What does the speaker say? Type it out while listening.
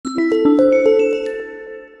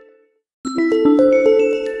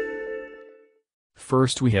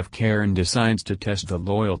First we have Karen decides to test the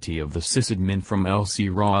loyalty of the sysadmin from LC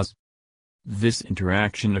Roz. This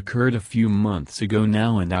interaction occurred a few months ago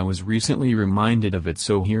now and I was recently reminded of it,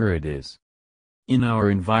 so here it is. In our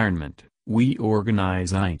environment, we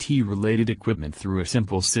organize IT-related equipment through a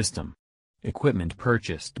simple system. Equipment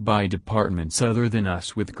purchased by departments other than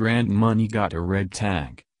us with grant money got a red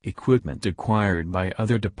tag. Equipment acquired by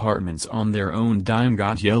other departments on their own dime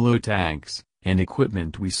got yellow tags, and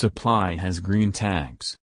equipment we supply has green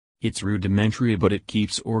tags. It's rudimentary, but it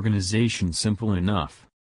keeps organization simple enough.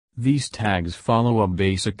 These tags follow a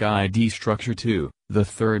basic ID structure too. The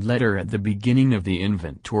third letter at the beginning of the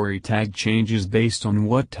inventory tag changes based on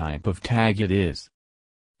what type of tag it is.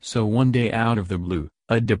 So one day out of the blue,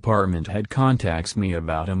 a department head contacts me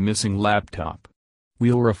about a missing laptop.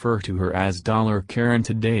 We'll refer to her as Karen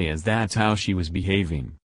today, as that's how she was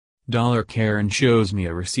behaving. Karen shows me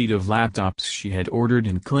a receipt of laptops she had ordered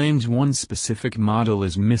and claims one specific model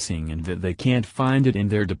is missing and that they can't find it in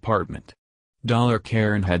their department.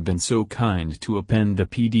 Karen had been so kind to append the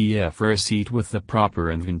PDF receipt with the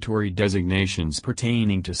proper inventory designations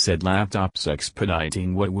pertaining to said laptops,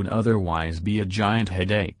 expediting what would otherwise be a giant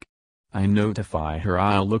headache. I notify her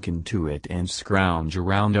I'll look into it and scrounge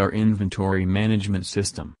around our inventory management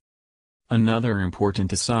system. Another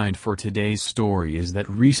important aside for today's story is that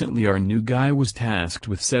recently our new guy was tasked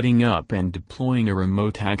with setting up and deploying a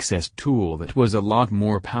remote access tool that was a lot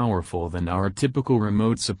more powerful than our typical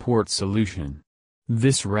remote support solution.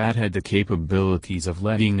 This rat had the capabilities of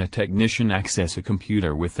letting a technician access a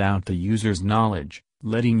computer without the user's knowledge,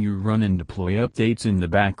 letting you run and deploy updates in the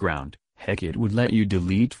background. Heck, it would let you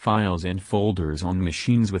delete files and folders on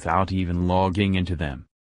machines without even logging into them.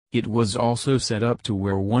 It was also set up to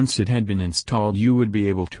where once it had been installed you would be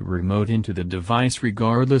able to remote into the device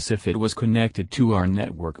regardless if it was connected to our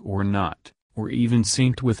network or not, or even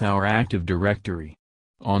synced with our Active Directory.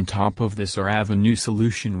 On top of this, our Avenue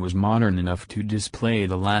solution was modern enough to display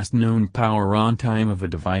the last known power on time of a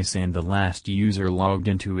device and the last user logged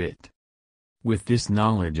into it. With this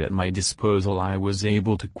knowledge at my disposal, I was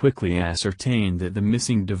able to quickly ascertain that the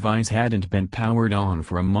missing device hadn't been powered on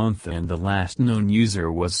for a month and the last known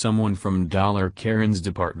user was someone from Karen's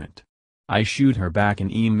department. I shoot her back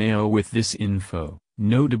an email with this info,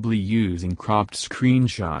 notably using cropped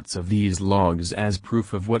screenshots of these logs as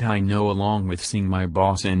proof of what I know, along with seeing my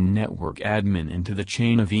boss and network admin into the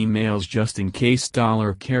chain of emails just in case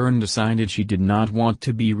Karen decided she did not want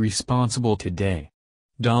to be responsible today.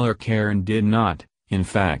 Karen did not, in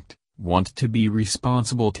fact, want to be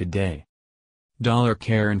responsible today.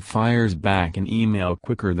 Karen fires back an email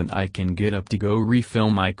quicker than I can get up to go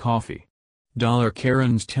refill my coffee.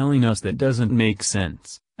 Karen's telling us that doesn't make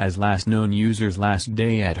sense, as last known user's last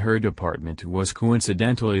day at her department was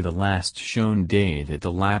coincidentally the last shown day that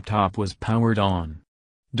the laptop was powered on.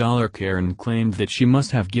 Karen claimed that she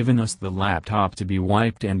must have given us the laptop to be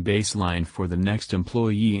wiped and baselined for the next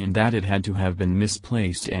employee and that it had to have been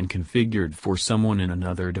misplaced and configured for someone in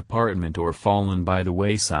another department or fallen by the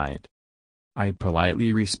wayside. I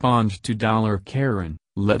politely respond to Karen,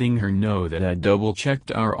 letting her know that I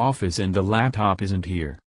double-checked our office and the laptop isn't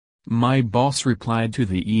here. My boss replied to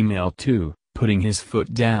the email too, putting his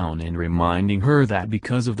foot down and reminding her that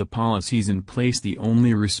because of the policies in place the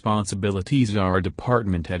only responsibilities our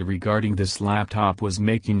department had regarding this laptop was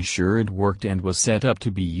making sure it worked and was set up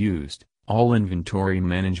to be used. All inventory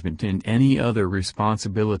management and any other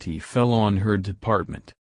responsibility fell on her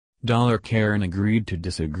department. Karen agreed to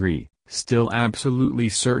disagree, still absolutely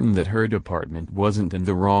certain that her department wasn't in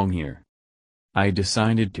the wrong here. I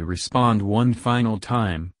decided to respond one final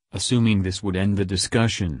time, assuming this would end the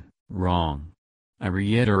discussion. Wrong. I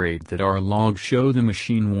reiterate that our logs show the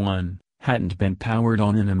machine 1, hadn't been powered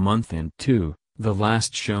on in a month and 2, the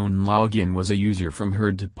last shown login was a user from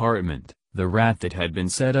her department. The rat that had been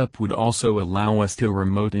set up would also allow us to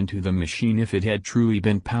remote into the machine if it had truly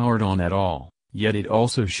been powered on at all, yet it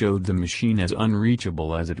also showed the machine as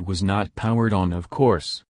unreachable as it was not powered on, of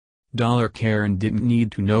course. Karen didn't need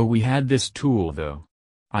to know we had this tool though.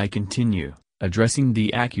 I continue, addressing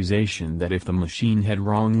the accusation that if the machine had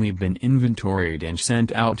wrongly been inventoried and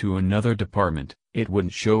sent out to another department, it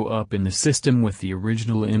wouldn't show up in the system with the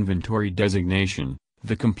original inventory designation.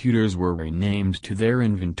 The computers were renamed to their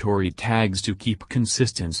inventory tags to keep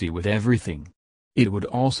consistency with everything. It would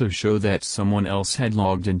also show that someone else had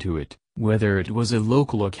logged into it, whether it was a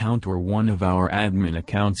local account or one of our admin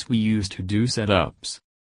accounts we use to do setups.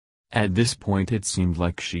 At this point it seemed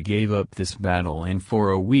like she gave up this battle, and for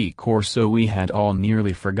a week or so we had all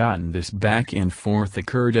nearly forgotten this back and forth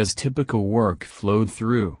occurred as typical work flowed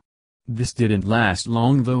through. This didn't last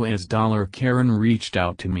long though, as Karen reached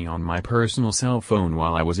out to me on my personal cell phone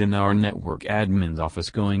while I was in our network admin's office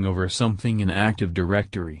going over something in Active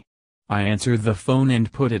Directory. I answered the phone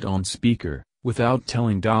and put it on speaker, without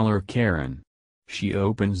telling Karen. She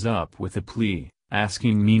opens up with a plea,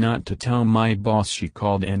 asking me not to tell my boss she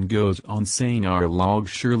called, and goes on saying our log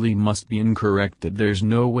surely must be incorrect, that there's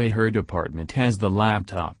no way her department has the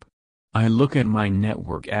laptop. I look at my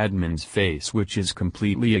network admin's face, which is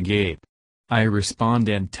completely agape. I respond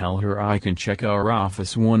and tell her I can check our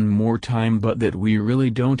office one more time, but that we really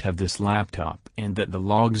don't have this laptop and that the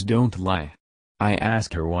logs don't lie. I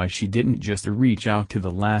ask her why she didn't just reach out to the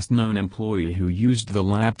last known employee who used the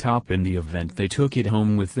laptop in the event they took it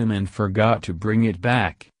home with them and forgot to bring it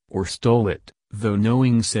back, or stole it, though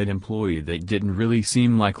knowing said employee that didn't really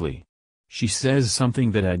seem likely. She says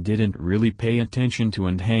something that I didn't really pay attention to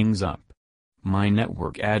and hangs up. My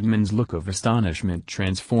network admin's look of astonishment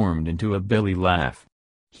transformed into a belly laugh.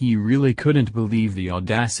 He really couldn't believe the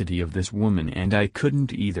audacity of this woman, and I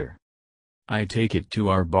couldn't either. I take it to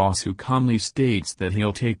our boss, who calmly states that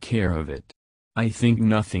he'll take care of it. I think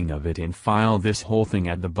nothing of it and file this whole thing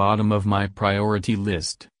at the bottom of my priority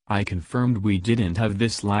list. I confirmed we didn't have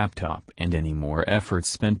this laptop and any more efforts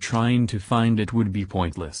spent trying to find it would be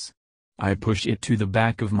pointless. I push it to the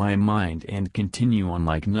back of my mind and continue on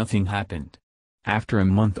like nothing happened. After a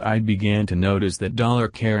month I began to notice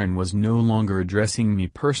that Karen was no longer addressing me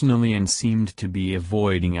personally and seemed to be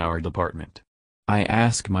avoiding our department. I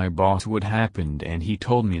asked my boss what happened, and he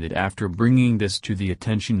told me that after bringing this to the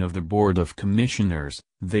attention of the Board of Commissioners,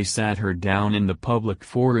 they sat her down in the public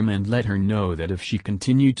forum and let her know that if she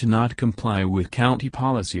continued to not comply with county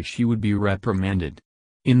policy she would be reprimanded.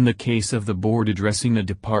 In the case of the board addressing a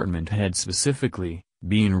department head specifically,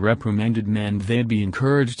 being reprimanded meant they'd be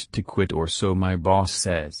encouraged to quit, or so my boss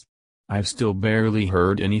says. I've still barely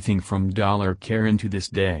heard anything from Karen to this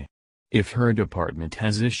day. If her department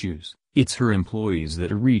has issues, it's her employees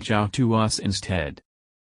that reach out to us instead.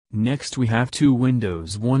 Next we have two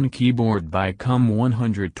Windows 1 keyboard by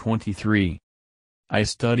COM123. I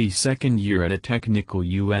study second year at a technical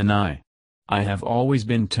UNI. I have always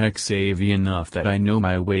been tech-savvy enough that I know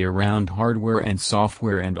my way around hardware and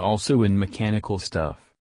software, and also in mechanical stuff.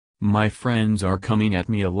 My friends are coming at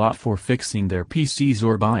me a lot for fixing their PCs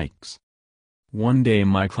or bikes. One day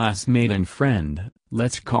my classmate and friend,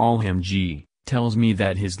 let's call him G, tells me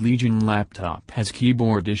that his Legion laptop has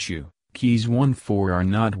keyboard issue, keys 1-4 are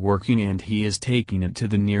not working, and he is taking it to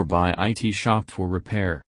the nearby IT shop for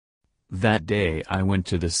repair. That day I went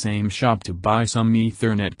to the same shop to buy some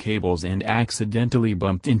Ethernet cables and accidentally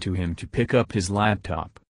bumped into him to pick up his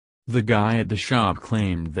laptop. The guy at the shop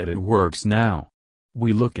claimed that it works now.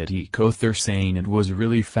 We look at each other saying it was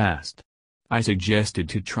really fast. I suggested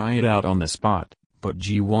to try it out on the spot, but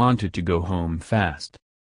G wanted to go home fast.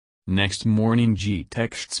 Next morning G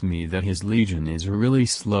texts me that his Legion is really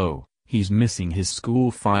slow, he's missing his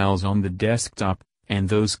school files on the desktop, and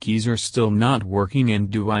those keys are still not working, and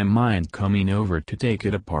do I mind coming over to take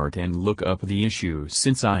it apart and look up the issue,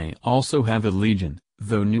 since I also have a Legion,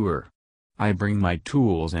 though newer. I bring my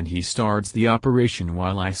tools and he starts the operation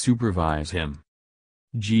while I supervise him.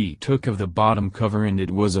 G took of the bottom cover and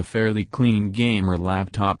it was a fairly clean gamer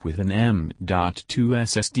laptop with an M.2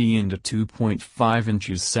 SSD and a 2.5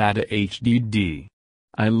 inches SATA HDD.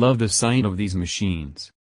 I love the sight of these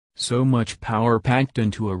machines. So much power packed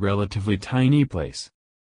into a relatively tiny place.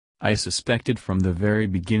 I suspected from the very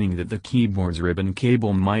beginning that the keyboard's ribbon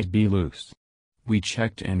cable might be loose. We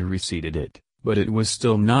checked and reseated it, but it was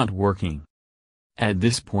still not working. At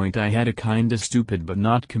this point I had a kinda stupid but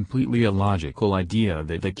not completely illogical idea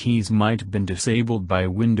that the keys might been disabled by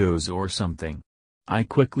Windows or something. I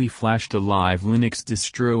quickly flashed a live Linux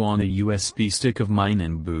distro on a USB stick of mine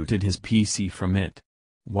and booted his PC from it.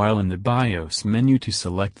 While in the BIOS menu to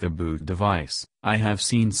select the boot device, I have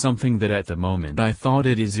seen something that at the moment I thought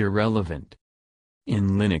it is irrelevant.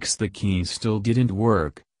 In Linux the keys still didn't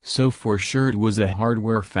work, so for sure it was a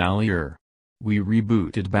hardware failure. We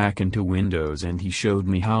rebooted back into Windows and he showed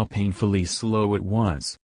me how painfully slow it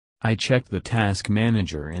was. I checked the task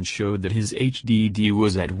manager and showed that his HDD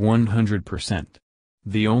was at 100%.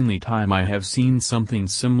 The only time I have seen something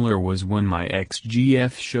similar was when my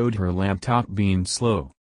XGF showed her laptop being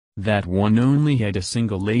slow. That one only had a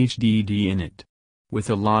single HDD in it.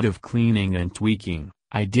 With a lot of cleaning and tweaking,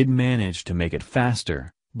 I did manage to make it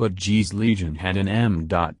faster, but G's Legion had an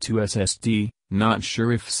M.2 SSD, not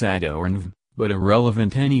sure if SATA or NV, but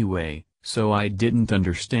irrelevant anyway, so I didn't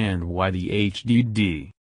understand why the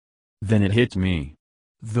HDD. Then it hit me.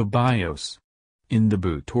 The BIOS. In the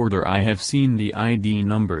boot order I have seen the ID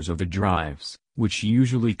numbers of the drives, which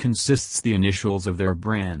usually consists the initials of their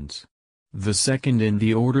brands. The second in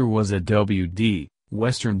the order was a WD,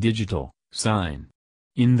 Western Digital, sign.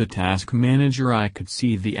 In the task manager I could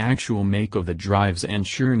see the actual make of the drives and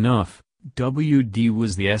sure enough, WD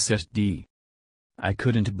was the SSD. I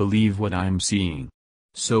couldn't believe what I'm seeing.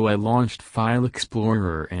 So I launched File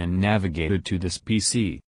Explorer and navigated to this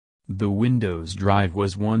PC. The Windows drive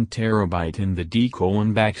was 1 terabyte and the D:/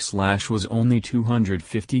 was only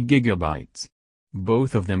 250 gigabytes.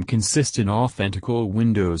 Both of them consisted of authentical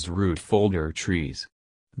Windows root folder trees.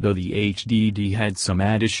 Though the HDD had some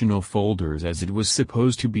additional folders as it was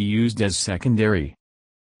supposed to be used as secondary.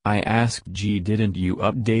 I asked G, didn't you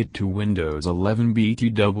update to Windows 11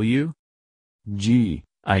 BTW? G,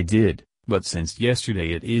 I did, but since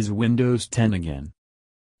yesterday it is Windows 10 again.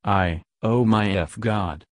 Oh my F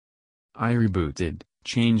God. I rebooted,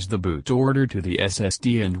 changed the boot order to the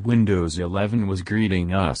SSD and Windows 11 was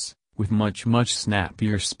greeting us, with much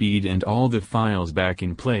snappier speed and all the files back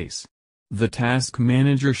in place. The task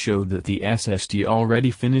manager showed that the SSD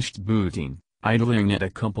already finished booting, idling at a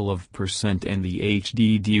couple of percent and the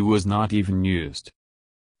HDD was not even used.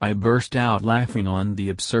 I burst out laughing on the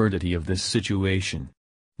absurdity of this situation.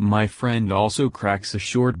 My friend also cracks a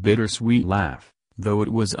short bittersweet laugh, though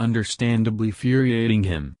it was understandably infuriating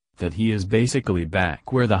him, that he is basically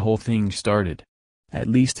back where the whole thing started. At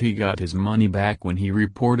least he got his money back when he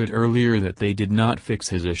reported earlier that they did not fix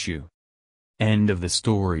his issue. End of the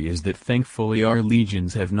story is that thankfully our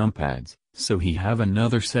legions have numpads, so he have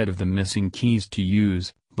another set of the missing keys to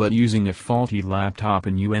use, but using a faulty laptop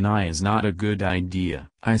in UNI is not a good idea.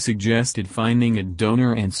 I suggested finding a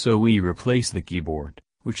donor and so we replace the keyboard,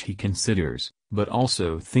 which he considers, but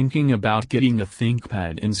also thinking about getting a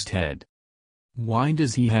ThinkPad instead. Why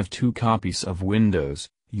does he have 2 copies of Windows,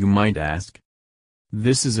 you might ask?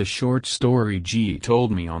 This is a short story G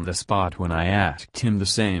told me on the spot when I asked him the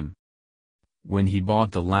same. When he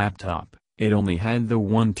bought the laptop, it only had the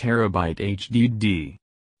 1 terabyte HDD.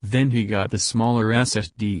 Then he got the smaller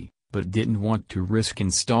SSD, but didn't want to risk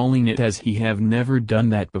installing it as he have never done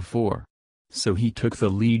that before. So he took the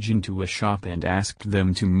Legion to a shop and asked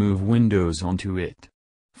them to move Windows onto it.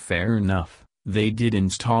 Fair enough, they did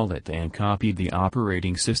install it and copied the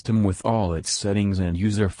operating system with all its settings and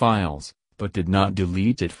user files, but did not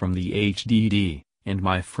delete it from the HDD, and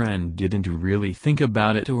my friend didn't really think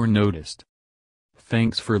about it or noticed.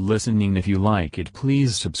 Thanks for listening. If you like it,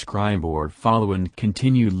 please subscribe or follow and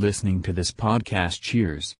continue listening to this podcast. Cheers.